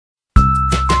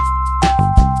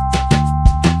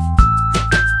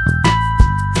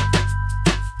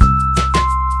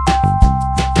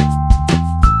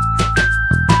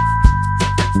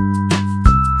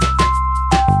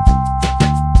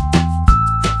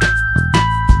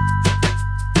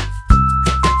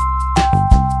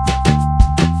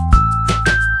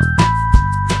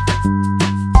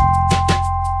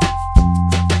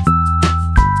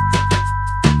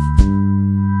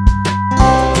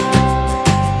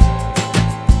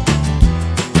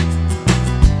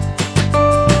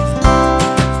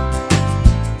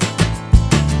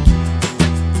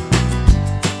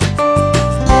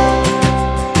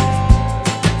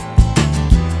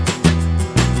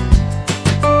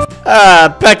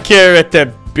Back here at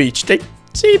the beach, they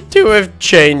seem to have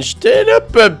changed it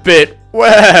up a bit.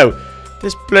 Wow,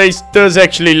 this place does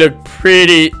actually look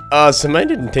pretty awesome. I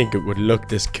didn't think it would look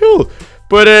this cool,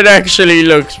 but it actually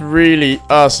looks really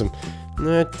awesome.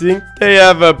 I think they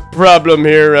have a problem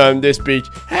here on this beach.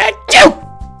 Achoo!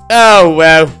 Oh,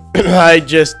 wow. I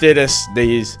just did a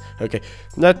sneeze. Okay,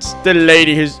 that's the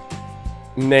lady whose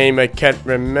name I can't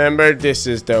remember. This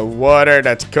is the water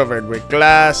that's covered with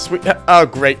glass. Oh,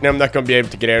 great. Now I'm not going to be able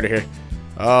to get out of here.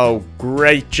 Oh,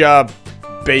 great job,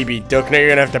 baby duck. Now you're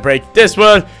going to have to break this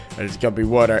one. There's going to be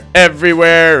water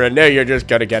everywhere. And now you're just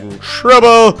going to get in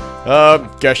trouble.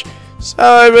 Oh, gosh. So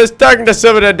I was talking to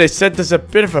someone and they said there's a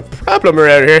bit of a problem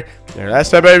around here.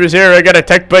 Last time I was here, I got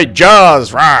attacked by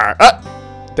jaws. Rawr.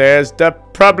 There's the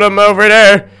problem over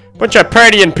there. Bunch of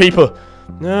partying people.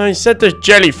 No, he said there's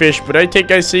jellyfish, but I think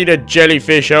I see the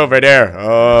jellyfish over there.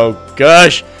 Oh,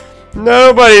 gosh.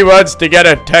 Nobody wants to get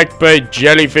attacked by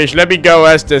jellyfish. Let me go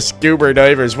ask the scuba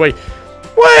divers. Wait.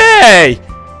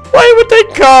 Why would they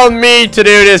call me to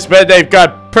do this when they've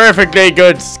got perfectly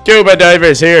good scuba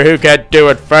divers here who can do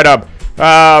it for them?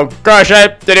 Oh, gosh, I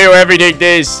have to do everything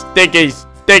these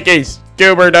stinky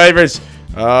scuba divers.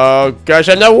 Oh, gosh,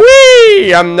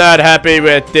 I'm not happy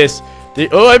with this.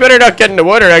 Oh, I better not get in the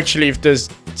water, actually, if there's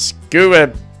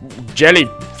scuba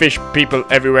jellyfish people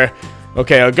everywhere.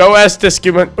 Okay, I'll go ask the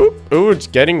scuba. Ooh, it's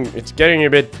getting a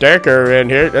bit darker around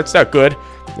here. That's not good.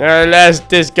 I'll ask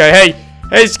this guy.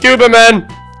 Hey, scuba man.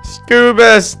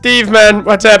 Scuba Steve man,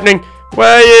 what's happening?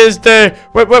 Why is there...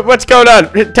 What's going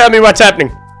on? Tell me what's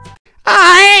happening.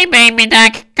 Oh, hey, baby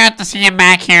duck. Good to see you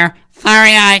back here.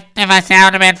 Sorry if I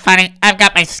sound a bit funny. I've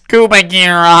got my scuba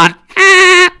gear on.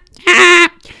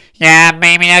 Yeah,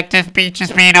 baby duck, this beach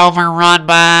is being overrun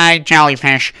by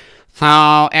jellyfish.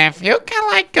 So, if you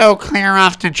can, go clear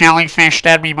off the jellyfish,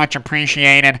 that'd be much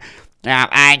appreciated.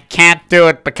 I can't do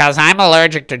it because I'm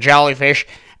allergic to jellyfish.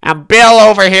 And Bill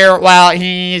over here, well,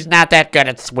 he's not that good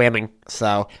at swimming.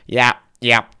 So, yeah,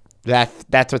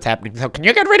 that's what's happening. So, can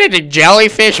you get rid of the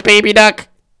jellyfish, baby duck?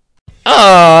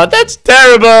 Oh, that's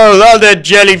terrible. All the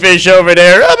jellyfish over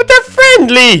there. Oh, but they're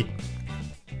friendly.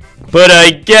 But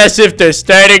I guess if they're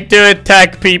starting to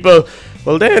attack people,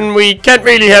 well, then we can't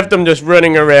really have them just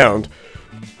running around.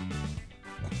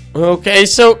 Okay,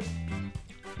 so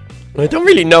I don't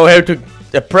really know how to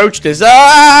approach this. Okay.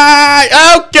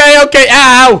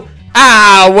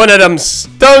 Ow, one of them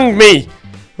stung me.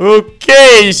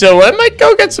 Okay, so I might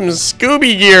go get some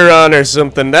Scooby gear on or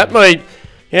something. That might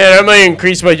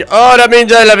increase my... Oh, that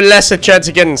means I'll have less a chance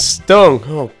of getting stung.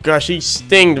 Oh, gosh, he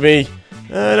stinged me.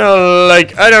 I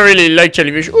don't really like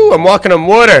jellyfish. Ooh, I'm walking on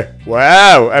water.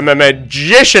 Wow, I'm a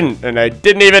magician, and I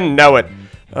didn't even know it.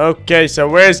 Okay, so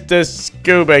where's the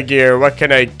scuba gear? What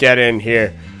can I get in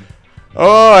here?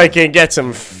 Oh, I can get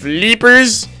some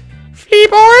flippers.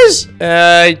 Flippers?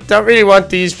 I don't really want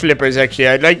these flippers, actually.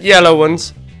 I'd like yellow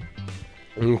ones.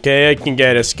 Okay, I can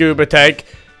get a scuba tank.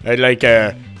 I'd like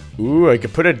a... Ooh, I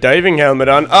could put a diving helmet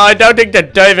on. Oh, I don't think the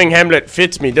diving helmet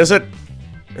fits me, does it?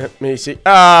 Let me see.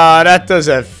 Ah, that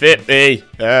doesn't fit me.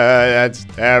 That's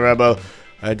terrible.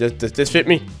 Does this fit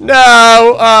me?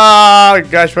 No. Oh,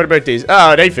 gosh, what about these?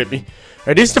 Oh, they fit me.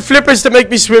 Are these the flippers that make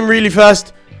me swim really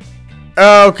fast?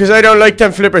 Oh, because I don't like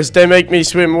them flippers. They make me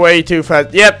swim way too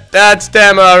fast. Yep, that's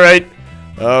them, alright.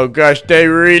 Oh, gosh, they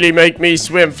really make me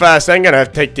swim fast. I'm going to have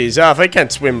to take these off. I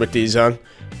can't swim with these on.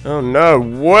 Oh, no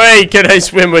way can I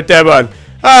swim with them on.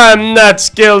 I'm not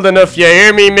skilled enough. You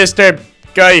hear me, Mr.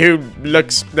 Guy who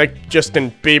looks like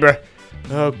Justin Bieber?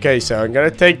 Okay, so I'm going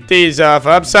to take these off.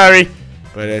 I'm sorry,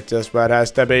 but it's just what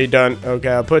has to be done. Okay,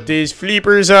 I'll put these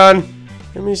flippers on.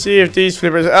 Let me see if these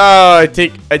flippers... Oh, I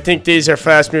think these are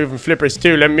fast-moving flippers,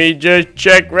 too. Let me just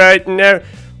check right now.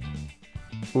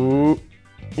 Ooh.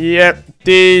 Yep,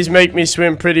 these make me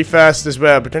swim pretty fast as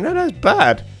well, but they're not as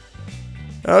bad.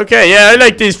 Okay, yeah, I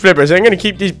like these flippers. I'm going to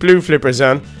keep these blue flippers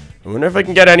on. I wonder if I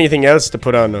can get anything else to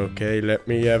put on. Okay, let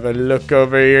me have a look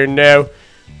over here now.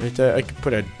 I could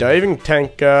put a diving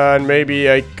tank on.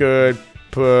 Maybe I could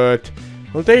put...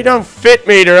 Well, they don't fit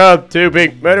me. They're all too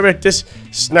big. What about this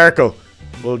snorkel?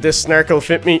 Will this snorkel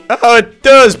fit me? Oh, it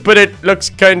does, but it looks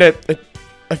kind of...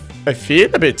 I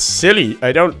feel a bit silly.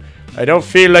 I don't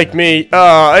feel like me.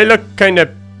 Oh, I look kind of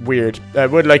weird. I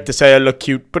would like to say I look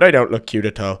cute, but I don't look cute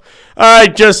at all. I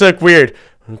just look weird.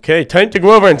 Okay, time to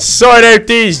go over and sort out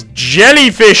these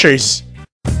jellyfishers.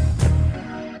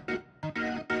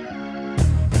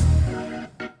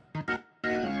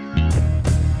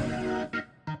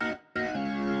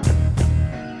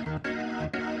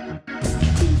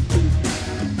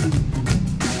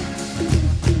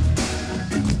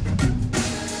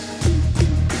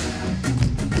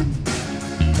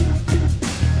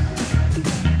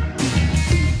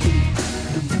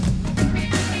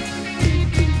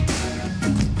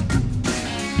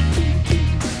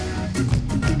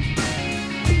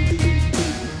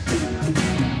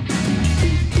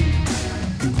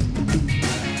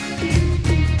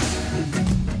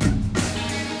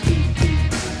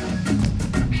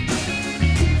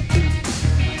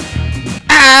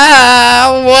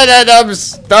 one of them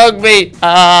stung me.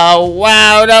 Oh,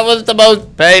 wow, that was the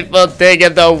most painful thing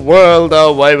in the world.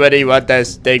 Oh, why would he want to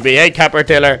sting me? Hey,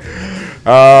 Caterpillar.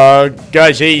 Oh,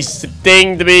 gosh, he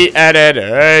stinged me and it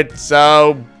hurt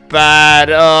so bad.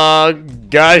 Oh,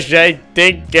 gosh, I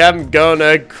think I'm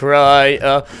gonna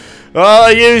cry. Oh,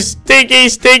 you stinky,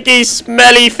 stinky,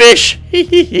 smelly fish.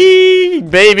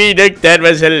 Baby Duck, that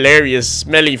was hilarious.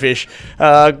 Smelly fish.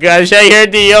 Oh, gosh, I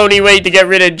heard the only way to get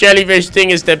rid of jellyfish thing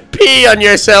is to pee on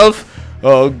yourself.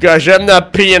 Oh, gosh, I'm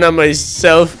not peeing on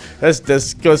myself. That's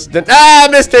disgusting. Ah,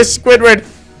 Mr. Squidward.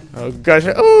 Oh, gosh.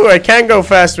 Oh, I can go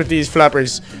fast with these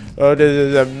flappers. Oh, this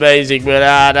is amazing, but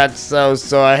that's so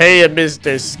sore. Hey,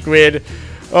 Mr. Squid.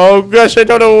 Oh gosh, I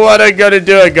don't know what I'm gonna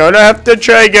do. I'm gonna have to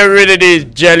try and get rid of these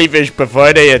jellyfish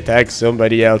before they attack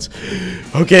somebody else.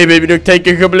 Okay, Baby Duck, take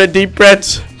a couple of deep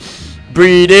breaths.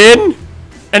 Breathe in.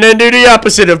 And then do the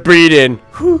opposite of breathe in.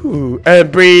 Whew. And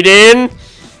breathe in.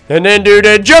 And then do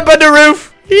the jump on the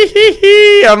roof.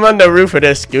 I'm on the roof of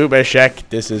the scuba shack.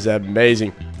 This is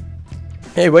amazing.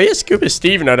 Hey, why is Scuba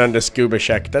Steve not on the scuba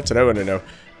shack? That's what I want to know.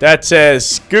 That says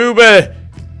Scuba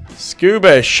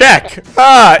shack.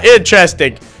 Ah,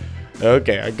 interesting.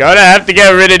 Okay, I'm gonna have to get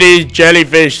rid of these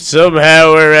jellyfish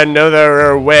somehow or another,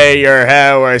 or way, or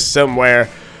how, or somewhere.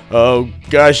 Oh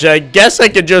gosh, I guess I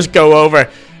could just go over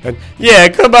and yeah,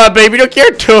 come on, Baby Duck,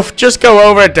 you're tough. Just go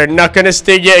over. They're not gonna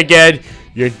sting you again.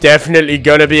 You're definitely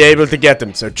gonna be able to get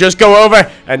them. So just go over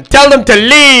and tell them to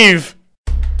leave.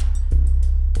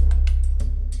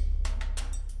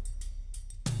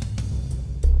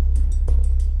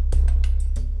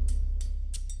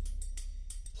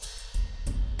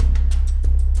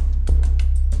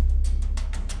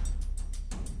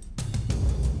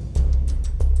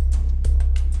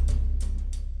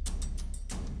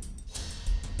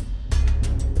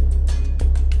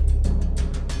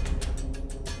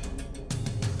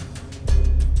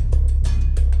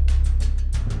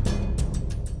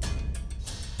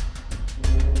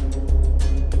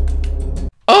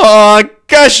 Oh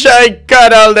gosh, I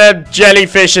got all them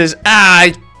jellyfishes. Ah,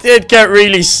 I did get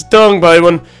really stung by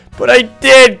one, but I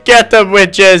did get them,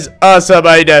 which is awesome.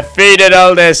 I defeated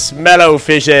all the smellow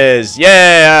fishes.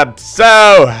 Yeah, I'm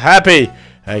so happy.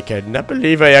 I cannot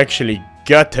believe I actually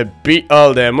got to beat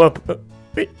all them up.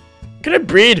 Wait, can I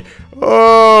breathe?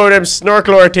 Oh, them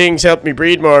snorkeler things help me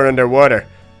breathe more underwater.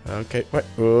 Okay, what?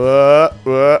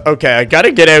 Okay, I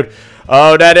gotta get out.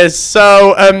 Oh, that is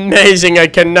so amazing. I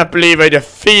cannot believe I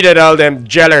defeated all them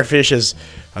jellyfishes.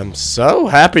 I'm so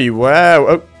happy.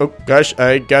 Wow. Oh, gosh.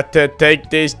 I got to take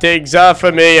these things off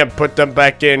of me and put them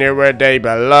back in here where they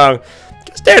belong.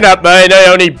 Because they're not mine. I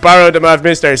only borrowed them off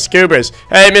Mr. Scuba's.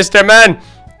 Hey, Mr. Man.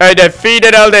 I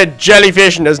defeated all the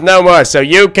jellyfish and there's no more. So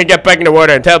you can get back in the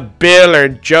water and tell Bill or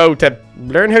Joe to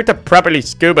learn how to properly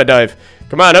scuba dive.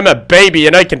 Come on, I'm a baby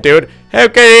and I can do it. How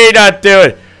can he not do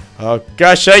it? Oh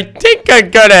gosh, I think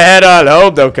I'm gonna head on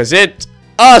home though, because it's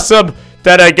awesome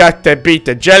that I got to beat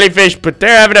the jellyfish, but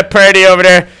they're having a party over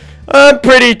there. I'm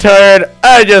pretty tired.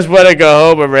 I just want to go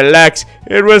home and relax.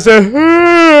 It was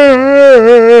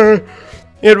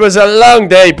a long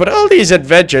day, but all these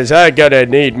adventures are gonna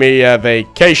need me a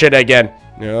vacation again.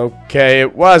 Okay,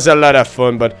 it was a lot of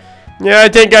fun, but yeah, I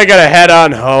think I gotta head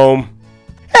on home.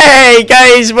 Hey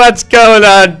guys, what's going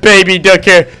on? Baby Duck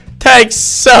here. Thanks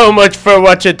so much for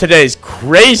watching today's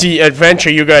crazy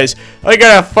adventure, you guys. I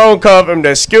got a phone call from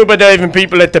the scuba diving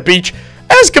people at the beach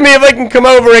asking me if I can come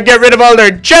over and get rid of all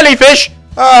their jellyfish.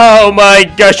 Oh my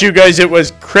gosh, you guys, it was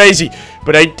crazy.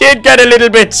 But I did get a little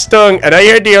bit stung, and I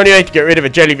heard the only way to get rid of a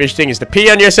jellyfish thing is to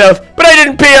pee on yourself. But I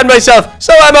didn't pee on myself,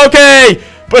 so I'm okay.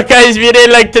 But guys, if you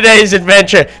did like today's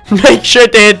adventure, make sure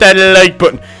to hit that like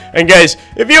button. And guys,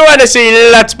 if you want to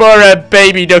see lots more of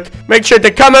Baby Duck, make sure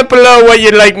to comment below what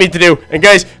you'd like me to do. And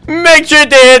guys, make sure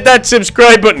to hit that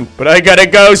subscribe button. But I gotta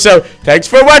go, so thanks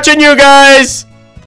for watching, you guys.